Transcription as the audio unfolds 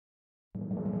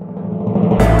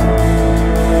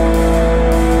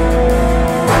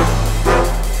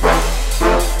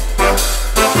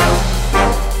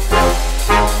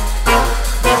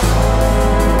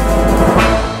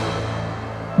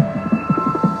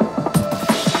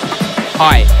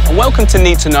Hi, and welcome to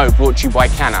Need to Know, brought to you by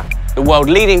Canna, the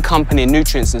world-leading company in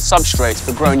nutrients and substrates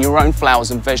for growing your own flowers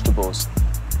and vegetables.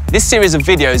 This series of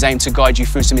videos aim to guide you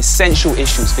through some essential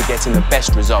issues for getting the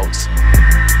best results.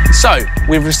 So,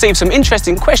 we've received some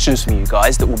interesting questions from you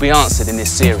guys that will be answered in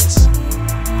this series.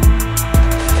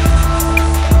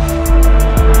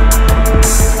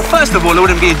 First of all, I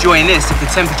wouldn't be enjoying this if the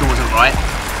temperature wasn't right.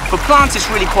 For plants, it's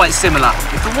really quite similar.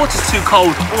 If the water's too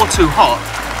cold or too hot,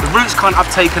 the roots can't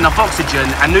uptake enough oxygen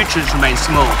and nutrients remain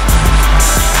small.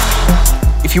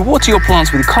 If you water your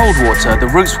plants with cold water, the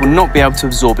roots will not be able to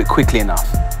absorb it quickly enough,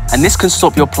 and this can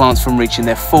stop your plants from reaching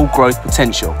their full growth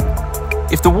potential.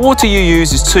 If the water you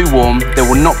use is too warm, there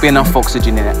will not be enough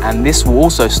oxygen in it, and this will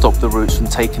also stop the roots from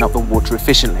taking up the water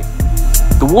efficiently.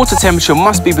 The water temperature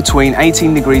must be between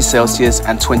 18 degrees Celsius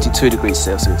and 22 degrees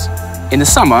Celsius. In the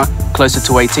summer, closer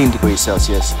to 18 degrees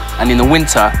Celsius, and in the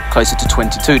winter, closer to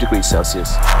 22 degrees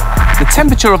Celsius. The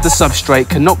temperature of the substrate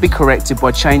cannot be corrected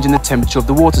by changing the temperature of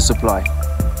the water supply.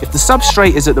 If the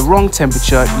substrate is at the wrong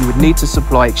temperature, you would need to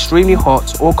supply extremely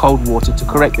hot or cold water to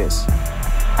correct this.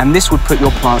 And this would put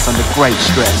your plants under great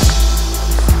stress.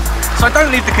 So don't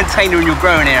leave the container in your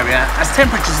growing area, as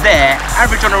temperatures there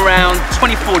average on around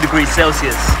 24 degrees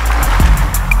Celsius.